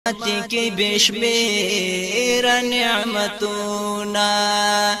کی بشمیر نعمتونا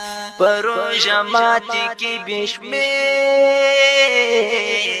پروژمات کی بشمیر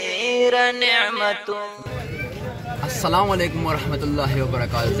نعمتونا. السلام علیکم ورحمۃ اللہ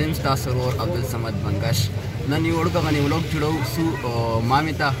وبرکاتہ. زم ستا سرور عبدل سمد بنگش نن یو ورکه غنی ولوګ جوړو سو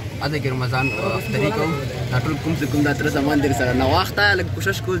مامې ته اده کې رمضان افطاری کوو. دا ټول کوم څه کوم دا تر سامان در سره نو وخت لږ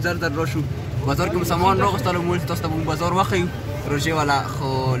کوشش کوو زر در راشو بازار کوم سامان راغستلو مول تاسو ته بازار واخیو روزه والا خو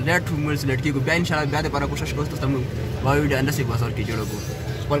لیټ مول لیټ کېږو بیا ان شاء الله بیا د پر کوشش کوو تاسو ته وایو د اندسې بازار کې جوړو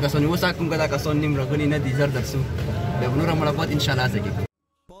خپل کسان وسا کوم کدا کسان نیم راغلی نه دي زر درسو به نور ملاقات ان شاء الله زګي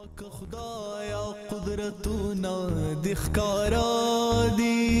پاک خدایا قدرتونه د ښکارا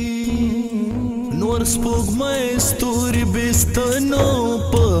دي نور سپوږمۍ ستوري بستنو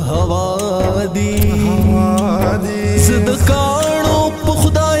په هوا دي زه د کاڼو په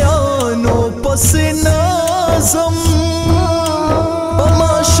خدایانو پسې نازم په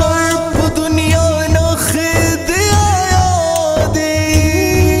معاشر په دنیا نښې د آیا دي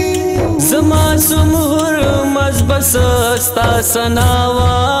زما سمور مزبس ستا ثنا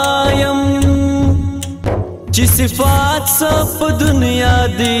وایم چې صفات سب دنیا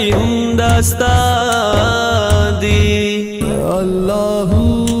دی هم داستا دی. الله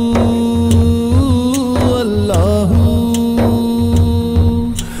الله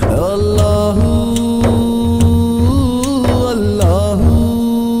الله الله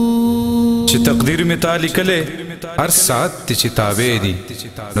چې تقدیر می تعالی کله هر ساعت چې تابع دي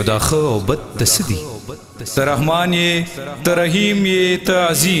نو دا خو او بد تسدي ته رحمان یې ته رحیم یې ته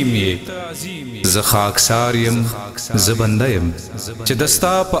عظیم یې زه خاکسار یم زه بنده یم چې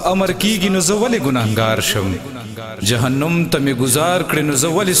دستا په امر کیږي نو زه ولې ګناهګار شم جهنم ته مې گزار کړې نو زه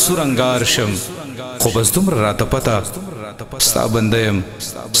ولې سورنګار شم خو بس دومره راته پته ستا بنده یم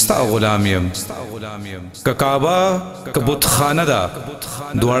ستا غلام یم که کعبه که بتخانه ده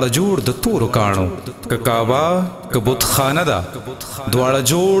دواړه جوړ د تورو کاڼو که کعبه که بتخانه ده دواړه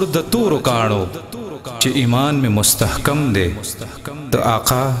جوړ د تورو کاڼو چې ایمان میں مستحکم دے تو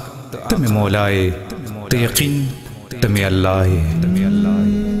آقا تم مولائے تو یقین تم اللہ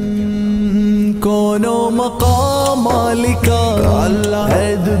کونو مقام مالکا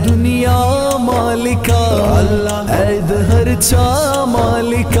عید دنیا مالکا عید ہر چا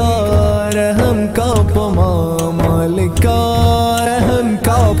مالکا رحم کا پما مالکا رحم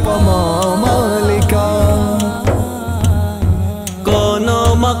کا پما مالکا کونو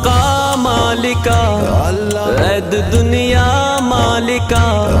مقام مالکا عید دنیا مالکا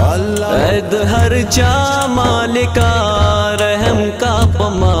عید ہر چا مالکا رحم کا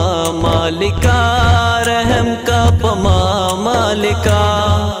پما مالکا رحم کا پما مالکا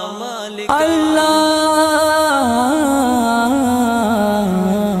اللہ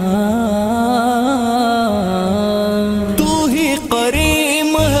تو ہی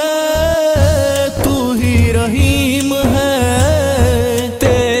کریم ہے تو ہی رحیم ہے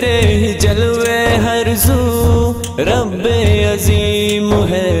تیرے ہی جلوے ہر زو رب عظیم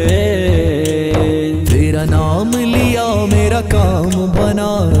ہے تیرا نام لیا میرا کام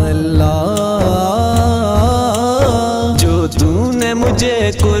بنا اللہ جو تو نے مجھے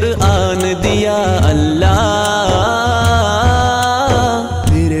قرآن دیا اللہ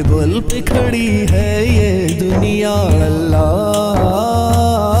میرے بل پہ کھڑی ہے یہ دنیا اللہ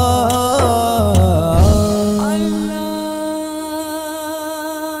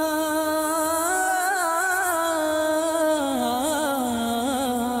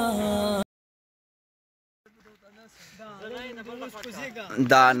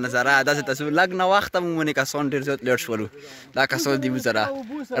دا نظاره داسې تاسو لږ نه وخته مو منې کسان ډېر زیات لیټ شولو دا کسان دي وزره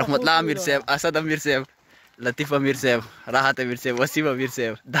رحمت الله امیر صاحب اسد امیر صاحب لطیف امیر صاحب راحت امیر صاحب وسیم امیر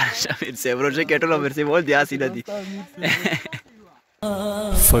صاحب دانش امیر صاحب روژه کې ټول امیر صاحب ول دي هسې نه دي.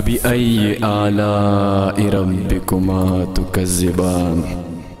 فبأي آلاء ربكما تكذبان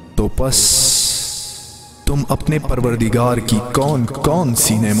تو پس تم اپنے پروردگار کی کون کون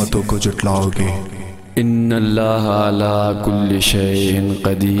سی نعمتوں کو جھٹلاؤ گے. ان اللہ علی کل شیء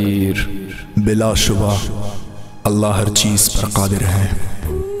قدیر بلا شبہ اللہ ہر چیز پر قادر ہے.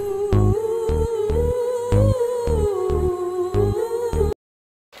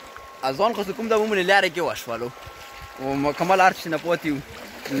 ځان خو کوم د ومنې لارې کې وشولو مکمل هر څه نه پاتې وو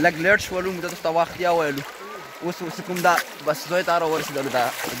لږ لیټ شولو موږ تاسو ته وخت یا ویلو اوس کوم دا بس ځای ته راورسېدلو دا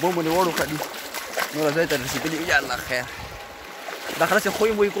اوبه مو نیوړو کړي نور ځای ته رسېدلي یا الله خیر دا خلاص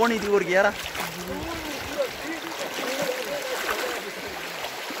خوی موی کونی دی ورګي یاره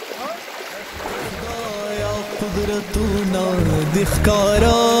قدرتونه د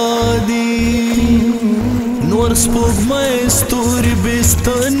ښکارا دي نور سپوږمۍ ستوري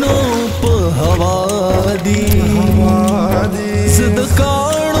بستنو په هوا دي زه د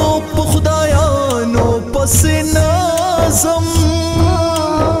کاڼو زم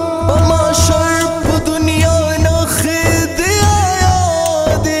بما شرب دنیا نخد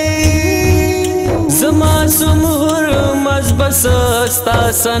آیادی زما سمور مزبس استا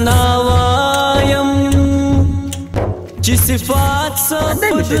سناوایم چی صفات سب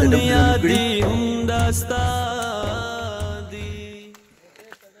دنیا دی هم داستا دی.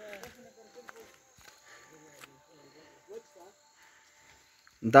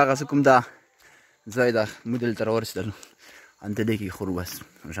 دغه کوم دا ځای ده موږ دلته راورسېدلو انته دی کې خورو بس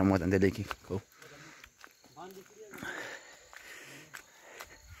شموت انته دی کې کو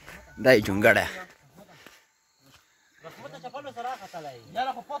دا یې جونګړه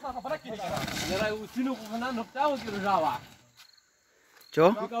چو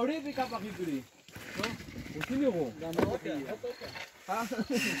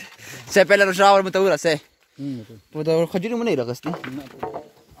se pele lo shower mutawira se puto khajuri mu nahi ragasti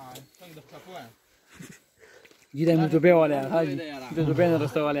جيدا مجوبه ولا حاجي مجوبه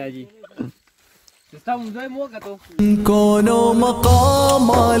رسته ولا حاجي تستاهم زي موقع تو کونو مقام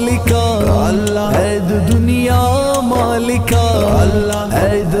مالکا اللہ عید دنیا مالکا اللہ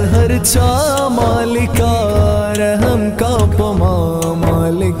عید ہر چا مالکا رحم کا پما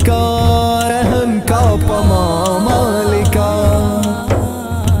مالکا رحم کا پما مالکا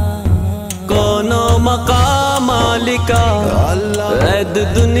کونو مقام مالکا عید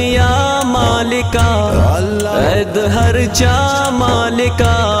دنیا مالکا عید ہر چا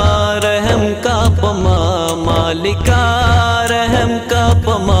مالکا رحم کا پما مالکا رحم کا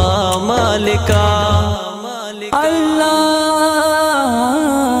پما مالکا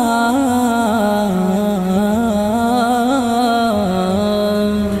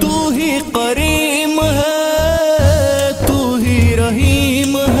تو ہی کریم ہے تو ہی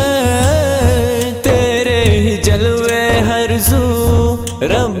رحیم ہے تیرے ہی جلوے ہر زو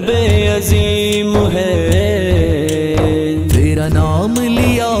رب عظیم ہے تیرا نام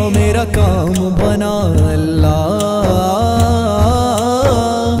لیا میرا کام بنا اللہ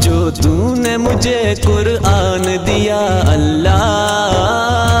جو تو نے مجھے قرآن دیا اللہ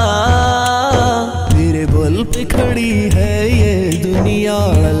میرے بل پہ کھڑی ہے یہ دنیا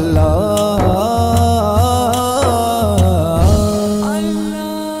اللہ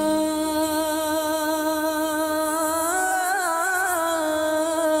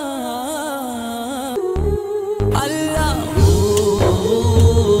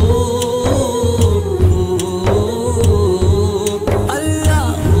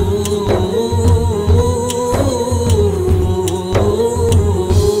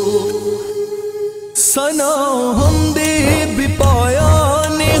सना हम दे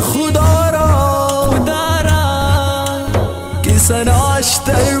बिपायान खुदा را कि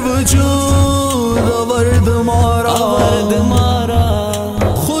सनाश्तर वजूद वर्द मारा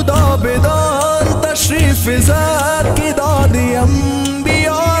खुदा बेदान तशरीफ ज़ात की दादी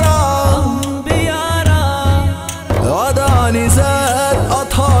अंबियारा आदानी ज़ात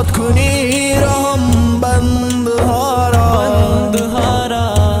अथात खुनी रहम बंदहारा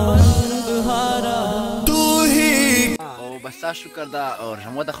بس شکر دا اور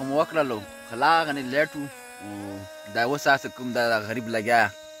همو د خمو وکړلو خلا غنی لیټو دا وساسه کوم دا غریب لګیا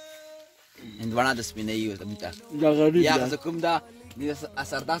هندوانا د سپینې یو تمتا دا غریب یا کوم دا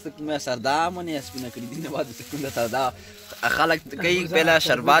اثردا کوم اثردا مونږه سپینه کړی دي نه واد کوم دا اثردا خلک کوي پهلا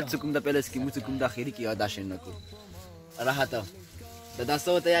شربات کوم دا پهلا سکیمو کوم دا اخیری کی یاد شنه کو راحت دا څه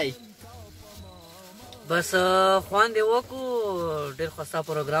وته یای بس خوان دی وکو ډېر خاصه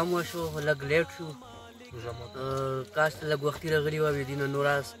پروګرام وشو لګ لیټ شو کاش لږ وختي راغلی وای دینه نور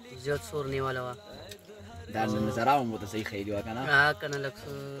زیات سور نیواله وا دا نظر مو ته صحیح خیلی وکنه ها کنه لږ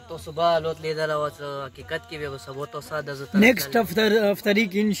تو صبح لوت لیدل او حقیقت کې به سبو تو ساده زته نیکسټ افتری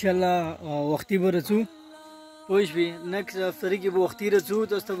کې ان شاء الله وختي ورسو پوښ وی نیکسټ افتری کې به وختي رسو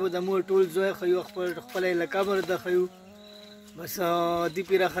تاسو ته د مو ټول زوی خو خپل لکامر د خو بس دی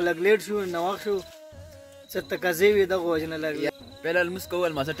پیرا خلک لیټ شو نو وخت شو څه تکازی وی د غوښنه لګي پهل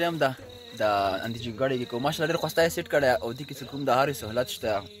المسکول ما څه ټایم دا دا اندی چې غړې کې کوم ماشله ډېر خوسته سیټ کړه او دې کې کوم د هاري سہولت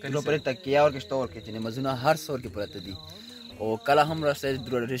شته کلو پرې تک کیا اور کې شتور کې چې مزونه هر سور کې پرته دي او کله هم راځي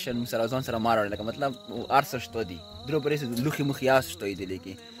دروريشن سره ځان سره مار لکه مطلب ارس شته دي درو پرې لوخي مخیاس شته دي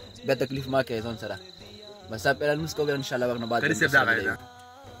لیکي به تکلیف ما کې ځان سره بس په المس کو ان شاء الله وغنه بعد ترسب دا غایدا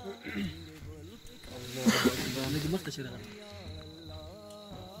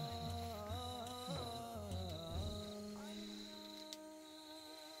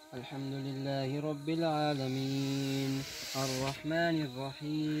الحمد لله رب العالمين الرحمن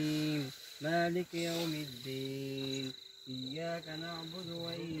الرحيم مالك يوم الدين إياك نعبد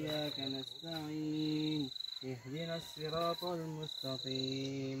وإياك نستعين اهدنا الصراط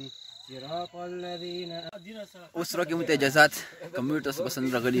المستقيم صراط الذين اوس راکې مو ته اجازات کمنټ تاسو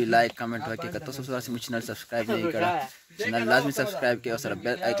پسند راغلی لایک کمنټ وکړئ که تاسو سره مو چینل سبسکرایب نه کړی چینل لازمي سبسکرایب کړئ او سره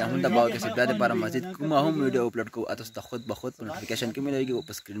بیل آیکن هم دباو چې بیا د لپاره مزید کومه هم ویډیو اپلوډ کوو تاسو ته خود به خود په نوټیفیکیشن کې ملایږي او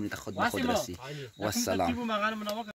په سکرین ته خود به خود راسي والسلام